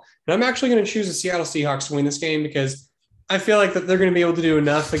ball. And I'm actually going to choose the Seattle Seahawks to win this game because I feel like that they're going to be able to do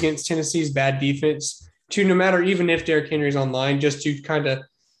enough against Tennessee's bad defense to, no matter even if Derrick Henry's online, just to kind of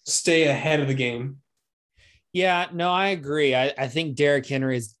stay ahead of the game. Yeah, no, I agree. I think Derrick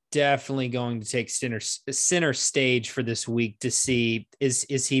Henry is definitely going to take center stage for this week to see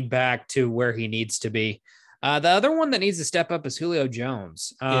is he back to where he needs to be. The other one that needs to step up is Julio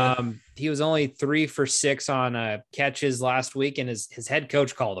Jones. He was only 3 for 6 on catches last week, and his head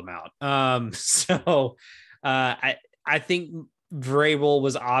coach called him out. I think Vrabel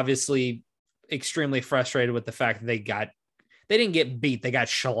was obviously extremely frustrated with the fact that they didn't get beat, they got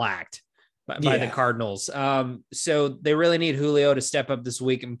shellacked by the Cardinals. So they really need Julio to step up this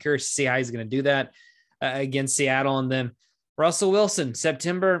week. I'm curious to see how he's going to do that against Seattle, and then Russell Wilson,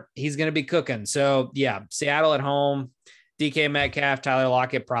 September, he's going to be cooking. So, yeah, Seattle at home, DK Metcalf, Tyler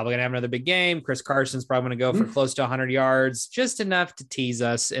Lockett probably going to have another big game. Chris Carson's probably going to go for close to 100 yards, just enough to tease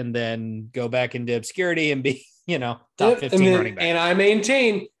us and then go back into obscurity and be, top 15 running back. And I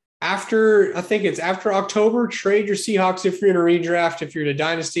maintain I think it's after October, trade your Seahawks if you're in a redraft. If you're in a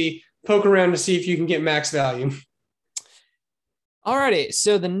dynasty, poke around to see if you can get max value. Alrighty,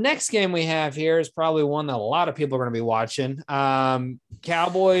 so the next game we have here is probably one that a lot of people are going to be watching.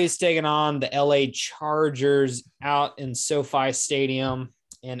 Cowboys taking on the LA Chargers out in SoFi Stadium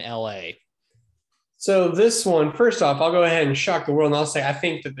in LA. So this one, first off, I'll go ahead and shock the world, and I'll say I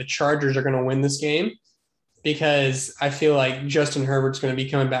think that the Chargers are going to win this game because I feel like Justin Herbert's going to be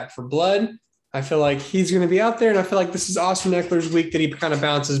coming back for blood. I feel like he's going to be out there, and I feel like this is Austin Eckler's week that he kind of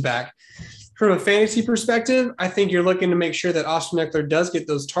bounces back. From a fantasy perspective, I think you're looking to make sure that Austin Eckler does get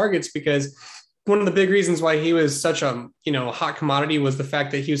those targets because one of the big reasons why he was such a hot commodity was the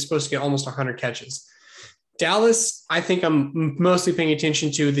fact that he was supposed to get almost 100 catches. Dallas, I think I'm mostly paying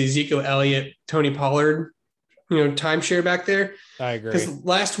attention to the Ezekiel Elliott, Tony Pollard, timeshare back there. I agree. Because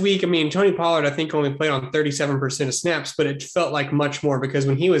last week, Tony Pollard, I think only played on 37% of snaps, but it felt like much more because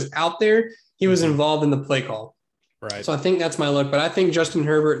when he was out there, he was involved in the play call. Right. So I think that's my look, but I think Justin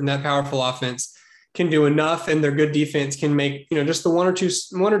Herbert and that powerful offense can do enough, and their good defense can make, just the one or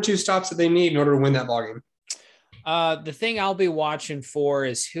two stops that they need in order to win that ballgame. The thing I'll be watching for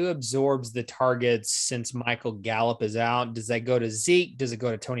is who absorbs the targets since Michael Gallup is out. Does that go to Zeke? Does it go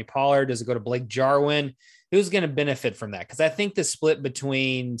to Tony Pollard? Does it go to Blake Jarwin? Who's going to benefit from that? Because I think the split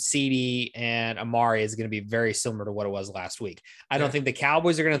between CD and Amari is going to be very similar to what it was last week. I don't think the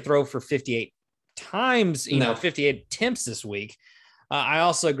Cowboys are going to throw for 58 times, 58 attempts this week. I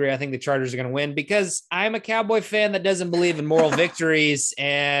also agree. I think the Chargers are going to win because I'm a Cowboy fan that doesn't believe in moral victories.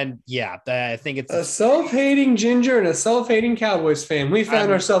 And I think it's a self-hating Ginger and a self-hating Cowboys fan. We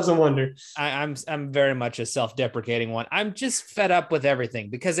found ourselves in wonder. I'm very much a self-deprecating one. I'm just fed up with everything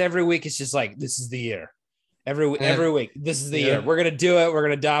because every week it's just like, this is the year. Every week, this is the year. We're going to do it. We're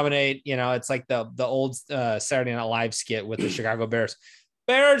going to dominate. It's like the old Saturday Night Live skit with the Chicago Bears.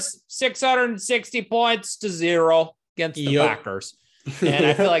 Bears 660 points to 0 against the Packers. And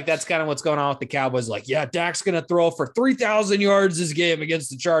I feel like that's kind of what's going on with the Cowboys. Like, Dak's going to throw for 3,000 yards this game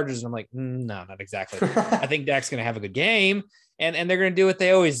against the Chargers. And I'm like, no, not exactly. I think Dak's going to have a good game. And they're going to do what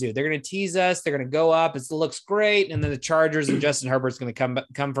they always do. They're going to tease us. They're going to go up. It looks great. And then the Chargers and Justin Herbert's going to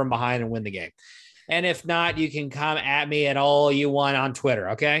come from behind and win the game. And if not, you can come at me at all you want on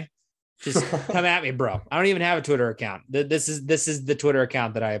Twitter. Okay. Just come at me, bro. I don't even have a Twitter account. This is the Twitter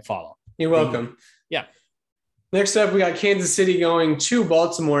account that I follow. You're welcome. Yeah. Next up, we got Kansas City going to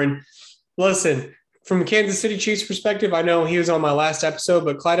Baltimore. And listen, from Kansas City Chiefs perspective, I know he was on my last episode,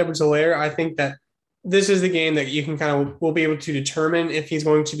 but Clyde Edwards-Helaire, I think that this is the game that you can will be able to determine if he's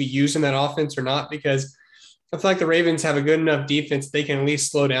going to be used in that offense or not, because I feel like the Ravens have a good enough defense. They can at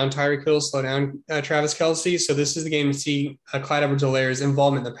least slow down Tyreek Hill, slow down Travis Kelce. So this is the game to see Clyde Edwards-Hilaire's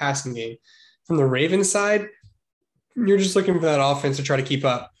involvement in the passing game. From the Ravens side, you're just looking for that offense to try to keep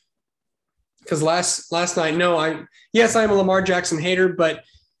up. Because last night, I'm a Lamar Jackson hater, but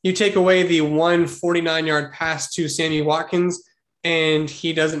you take away the 149-yard pass to Sammy Watkins, and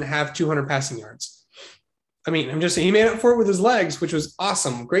he doesn't have 200 passing yards. I'm just saying he made up for it with his legs, which was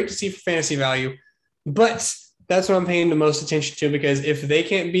awesome. Great to see for fantasy value. But that's what I'm paying the most attention to, because if they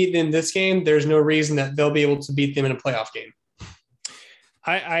can't beat them this game, there's no reason that they'll be able to beat them in a playoff game.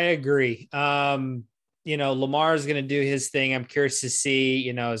 I agree. Lamar is going to do his thing. I'm curious to see,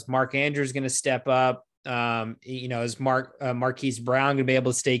 is Mark Andrews going to step up? Is Marquise Brown going to be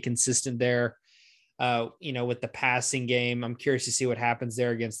able to stay consistent there? With the passing game, I'm curious to see what happens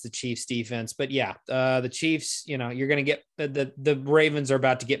there against the Chiefs defense. But the Chiefs, you're going to get the Ravens are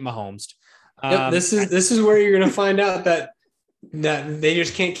about to get Mahomes. This is where you're going to find out that they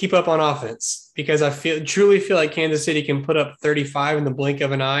just can't keep up on offense, because I truly feel like Kansas City can put up 35 in the blink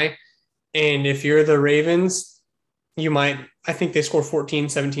of an eye. And if you're the Ravens, I think they score 14,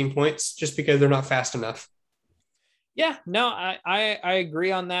 17 points just because they're not fast enough. Yeah, no, I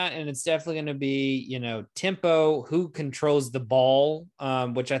agree on that. And it's definitely going to be, tempo, who controls the ball,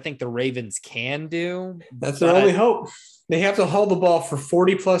 which I think the Ravens can do. That's their only hope. They have to hold the ball for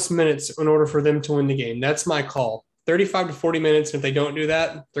 40 plus minutes in order for them to win the game. That's my call. 35 to 40 minutes. If they don't do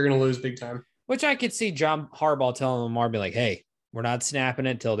that, they're going to lose big time. Which I could see John Harbaugh telling Lamar, be like, hey, we're not snapping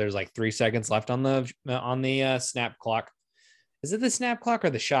it till there's like 3 seconds left on the snap clock. Is it the snap clock or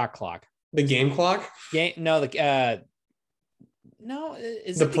the shot clock? The game clock? No, is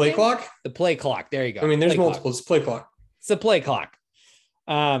the it play clock? The play clock. There you go. There's multiple. It's play clock. It's the play clock.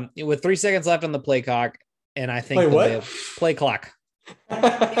 With 3 seconds left on the play clock, and I think play clock.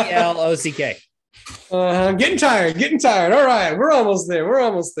 PLOCK. Getting tired. All right, we're almost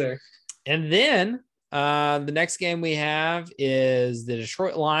there. And then the next game we have is the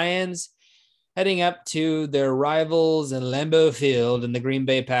Detroit Lions heading up to their rivals in Lambeau Field and the Green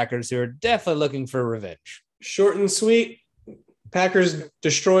Bay Packers, who are definitely looking for revenge. Short and sweet. Packers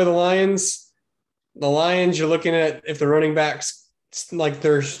destroy the Lions. The Lions, you're looking at if the running backs like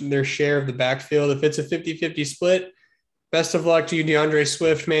their share of the backfield. If it's a 50-50 split, best of luck to you, DeAndre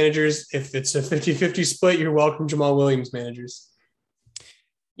Swift managers. If it's a 50-50 split, you're welcome, Jamal Williams managers.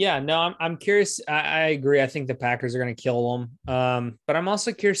 Yeah, no, I'm curious. I agree. I think the Packers are going to kill them. But I'm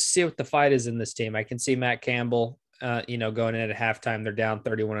also curious to see what the fight is in this team. I can see Matt Campbell, going in at halftime. They're down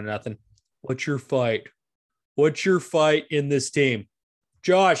 31-0. What's your fight? What's your fight in this team?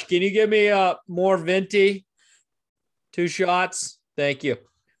 Josh, can you give me more venti? 2 shots. Thank you.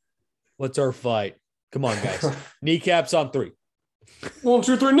 What's our fight? Come on, guys. Kneecaps on 3. 1,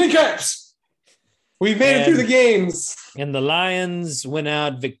 2, 3, kneecaps. We've made it through the games. And the Lions went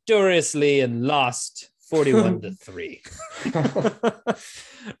out victoriously and lost 41-3.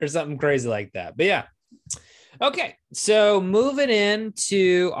 Or something crazy like that. But yeah. Okay. So moving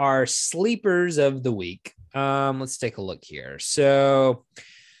into our sleepers of the week. Let's take a look here. So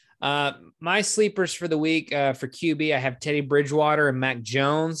my sleepers for the week for QB, I have Teddy Bridgewater and Mac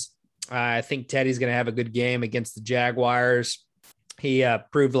Jones. I think Teddy's going to have a good game against the Jaguars. He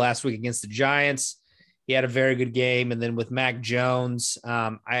proved last week against the Giants. He had a very good game. And then with Mac Jones,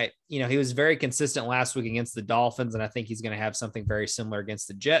 he was very consistent last week against the Dolphins, and I think he's going to have something very similar against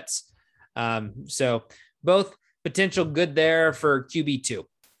the Jets. So both potential good there for QB2.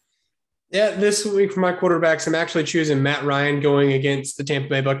 Yeah, this week for my quarterbacks, I'm actually choosing Matt Ryan going against the Tampa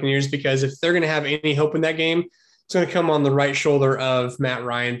Bay Buccaneers because if they're going to have any hope in that game, it's going to come on the right shoulder of Matt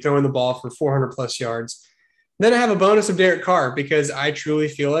Ryan throwing the ball for 400-plus yards. Then I have a bonus of Derek Carr because I truly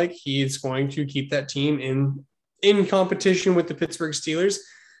feel like he's going to keep that team in competition with the Pittsburgh Steelers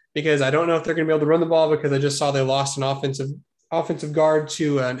because I don't know if they're going to be able to run the ball because I just saw they lost an offensive guard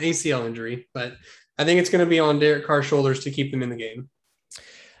to an ACL injury. But I think it's going to be on Derek Carr's shoulders to keep them in the game.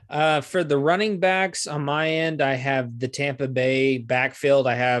 For the running backs on my end, I have the Tampa Bay backfield.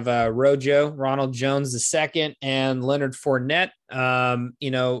 I have Ronald Jones II, and Leonard Fournette.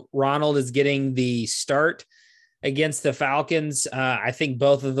 Ronald is getting the start against the Falcons. I think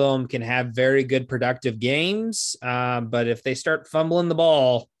both of them can have very good productive games. But if they start fumbling the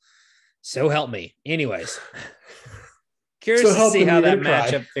ball, so help me. Anyways, curious to see how that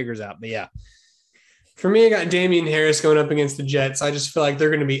matchup figures out. But yeah. For me, I got Damian Harris going up against the Jets. I just feel like they're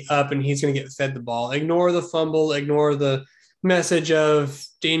going to be up and he's going to get fed the ball. Ignore the fumble. Ignore the message of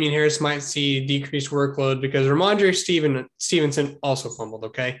Damian Harris might see decreased workload because Ramondre Stevenson also fumbled,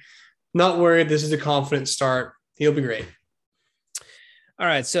 okay? Not worried. This is a confident start. He'll be great. All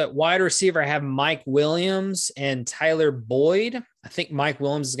right, so at wide receiver, I have Mike Williams and Tyler Boyd. I think Mike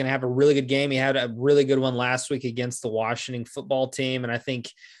Williams is going to have a really good game. He had a really good one last week against the Washington football team, and I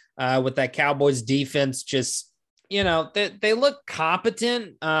think with that Cowboys defense, just, they look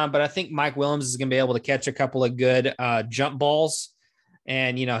competent, but I think Mike Williams is going to be able to catch a couple of good jump balls,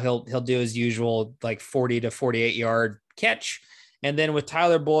 and, he'll do his usual like 40 to 48 yard catch. And then with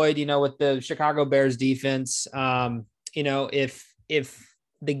Tyler Boyd, with the Chicago Bears defense, if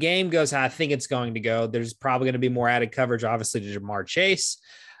the game goes how I think it's going to go, there's probably going to be more added coverage, obviously, to Jamar Chase.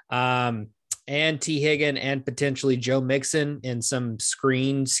 And T. Higgin and potentially Joe Mixon in some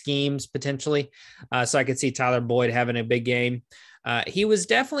screen schemes potentially. So I could see Tyler Boyd having a big game. He was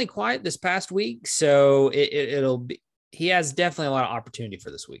definitely quiet this past week, so he has definitely a lot of opportunity for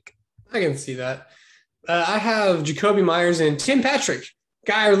this week. I can see that. I have Jacoby Myers and Tim Patrick,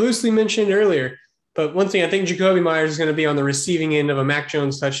 guy I loosely mentioned earlier. But one thing, I think Jacoby Myers is going to be on the receiving end of a Mac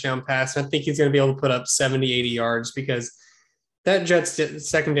Jones touchdown pass. I think he's going to be able to put up 70, 80 yards because that Jets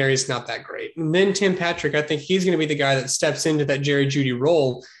secondary is not that great. And then Tim Patrick, I think he's going to be the guy that steps into that Jerry Jeudy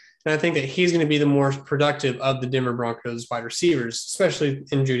role. And I think that he's going to be the more productive of the Denver Broncos wide receivers, especially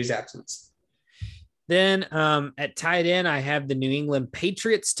in Jeudy's absence. Then at tight end, I have the New England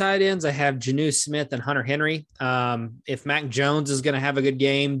Patriots tight ends. I have Jonnu Smith and Hunter Henry. If Mac Jones is going to have a good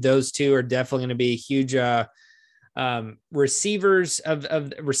game, those two are definitely going to be huge receivers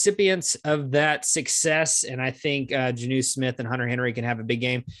of recipients of that success. And I think Jonnu Smith and Hunter Henry can have a big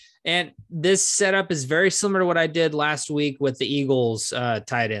game. And this setup is very similar to what I did last week with the Eagles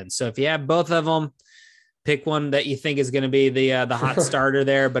tight ends. So if you have both of them, pick one that you think is going to be the hot starter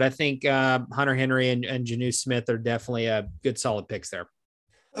there. But I think Hunter Henry and Jonnu Smith are definitely good, solid picks there.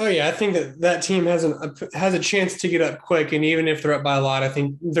 Oh yeah, I think that team has a chance to get up quick, and even if they're up by a lot, I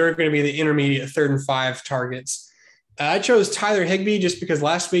think they're going to be the intermediate 3rd and 5 targets. I chose Tyler Higbee just because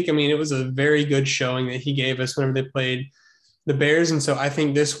last week, it was a very good showing that he gave us whenever they played the Bears, and so I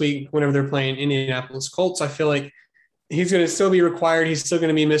think this week, whenever they're playing Indianapolis Colts, I feel like he's going to still be required. He's still going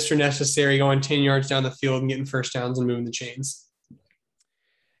to be Mr. Necessary, going 10 yards down the field and getting first downs and moving the chains.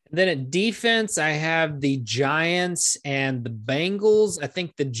 Then at defense, I have the Giants and the Bengals. I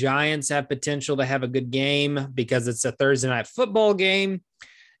think the Giants have potential to have a good game because it's a Thursday night football game.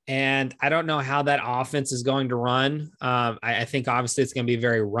 And I don't know how that offense is going to run. I think obviously it's going to be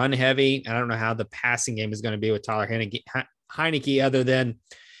very run heavy. I don't know how the passing game is going to be with Tyler Heineke other than,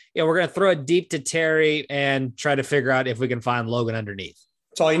 we're going to throw it deep to Terry and try to figure out if we can find Logan underneath.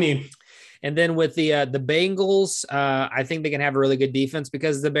 That's all you need. And then with the Bengals, I think they can have a really good defense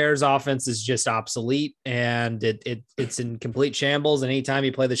because the Bears offense is just obsolete and it's in complete shambles. And anytime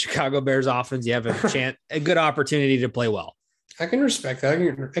you play the Chicago Bears offense, you have a good opportunity to play well. I can respect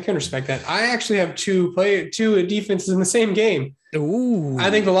that. I can respect that. I actually have two defenses in the same game. Ooh,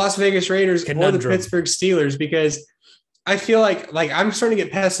 I think the Las Vegas Raiders or the Pittsburgh Steelers, because I feel like I'm starting to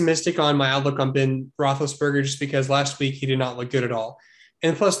get pessimistic on my outlook on Ben Roethlisberger just because last week he did not look good at all.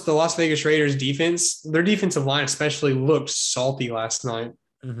 And plus the Las Vegas Raiders defense, their defensive line especially looked salty last night.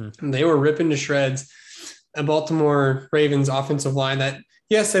 Mm-hmm. They were ripping to shreds. A Baltimore Ravens offensive line that,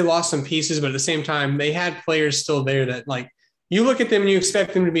 yes, they lost some pieces, but at the same time, they had players still there that you look at them and you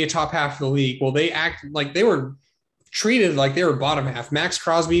expect them to be a top half of the league. Well, they act like they were treated like they were bottom half. Max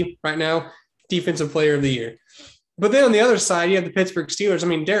Crosby right now, defensive player of the year. But then on the other side, you have the Pittsburgh Steelers. I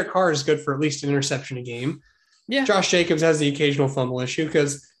mean, Derek Carr is good for at least an interception a game. Yeah. Josh Jacobs has the occasional fumble issue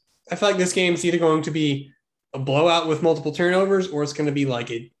because I feel like this game is either going to be a blowout with multiple turnovers or it's going to be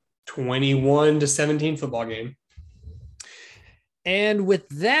like a 21-17 football game. And with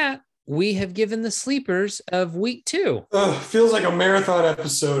that, we have given the sleepers of week 2. Feels like a marathon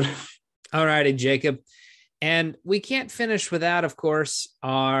episode. All righty, Jacob. And we can't finish without, of course,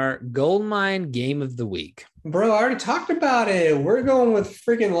 our Goldmine game of the week. Bro, I already talked about it. We're going with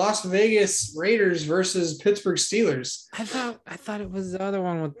freaking Las Vegas Raiders versus Pittsburgh Steelers. I thought it was the other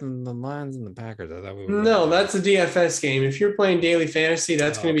one with the Lions and the Packers. I thought No, that's a DFS game. If you're playing daily fantasy,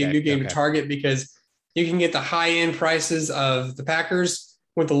 that's going to be a good game to target because you can get the high-end prices of the Packers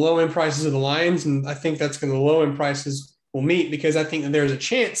with the low-end prices of the Lions, and I think that's going to the low-end prices will meet because I think that there's a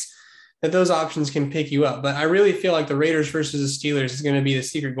chance that those options can pick you up. But I really feel like the Raiders versus the Steelers is going to be the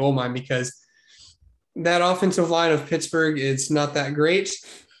secret gold mine because that offensive line of Pittsburgh is not that great.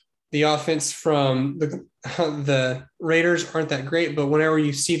 The offense from the Raiders aren't that great, but whenever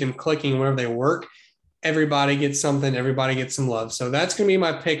you see them clicking, whenever they work, everybody gets something, everybody gets some love. So that's going to be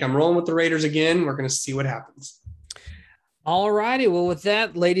my pick. I'm rolling with the Raiders again. We're going to see what happens. All righty. Well, with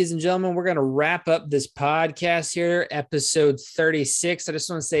that, ladies and gentlemen, we're going to wrap up this podcast here, episode 36. I just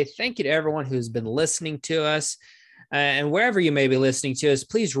want to say thank you to everyone who's been listening to us. And wherever you may be listening to us,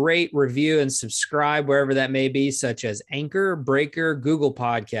 please rate, review, and subscribe wherever that may be, such as Anchor, Breaker, Google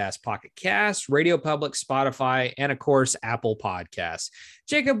Podcasts, Pocket Casts, Radio Public, Spotify, and, of course, Apple Podcasts.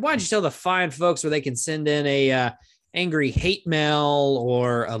 Jacob, why don't you tell the fine folks where they can send in a angry hate mail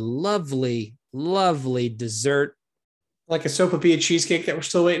or a lovely, lovely dessert? Like a sopapilla cheesecake that we're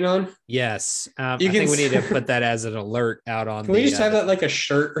still waiting on? Yes. I think we need to put that as an alert out on Can we just have that like a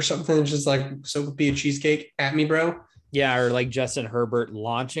shirt or something? Just like sopapilla cheesecake at me, bro? Yeah, or like Justin Herbert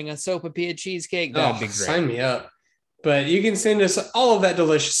launching a sopapilla cheesecake. That would be great. Sign me up. But you can send us all of that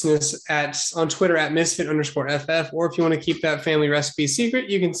deliciousness on Twitter at misfit_ff. Or if you want to keep that family recipe secret,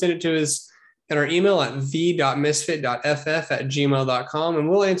 you can send it to us at our email at the.misfit.ff@gmail.com. And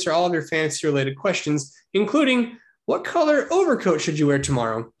we'll answer all of your fantasy related questions, including what color overcoat should you wear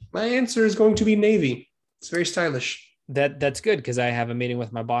tomorrow? My answer is going to be navy. It's very stylish. That's good because I have a meeting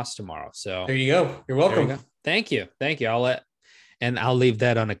with my boss tomorrow. So there you go. You're welcome. You go. Thank you. I'll leave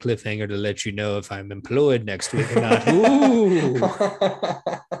that on a cliffhanger to let you know if I'm employed next week or not. Ooh.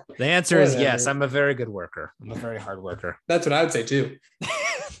 The answer is yes. I'm a very good worker. I'm a very hard worker. That's what I would say too.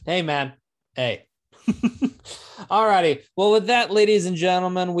 Hey, man. Hey. All righty. Well, with that, ladies and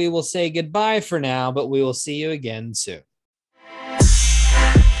gentlemen, we will say goodbye for now, but we will see you again soon.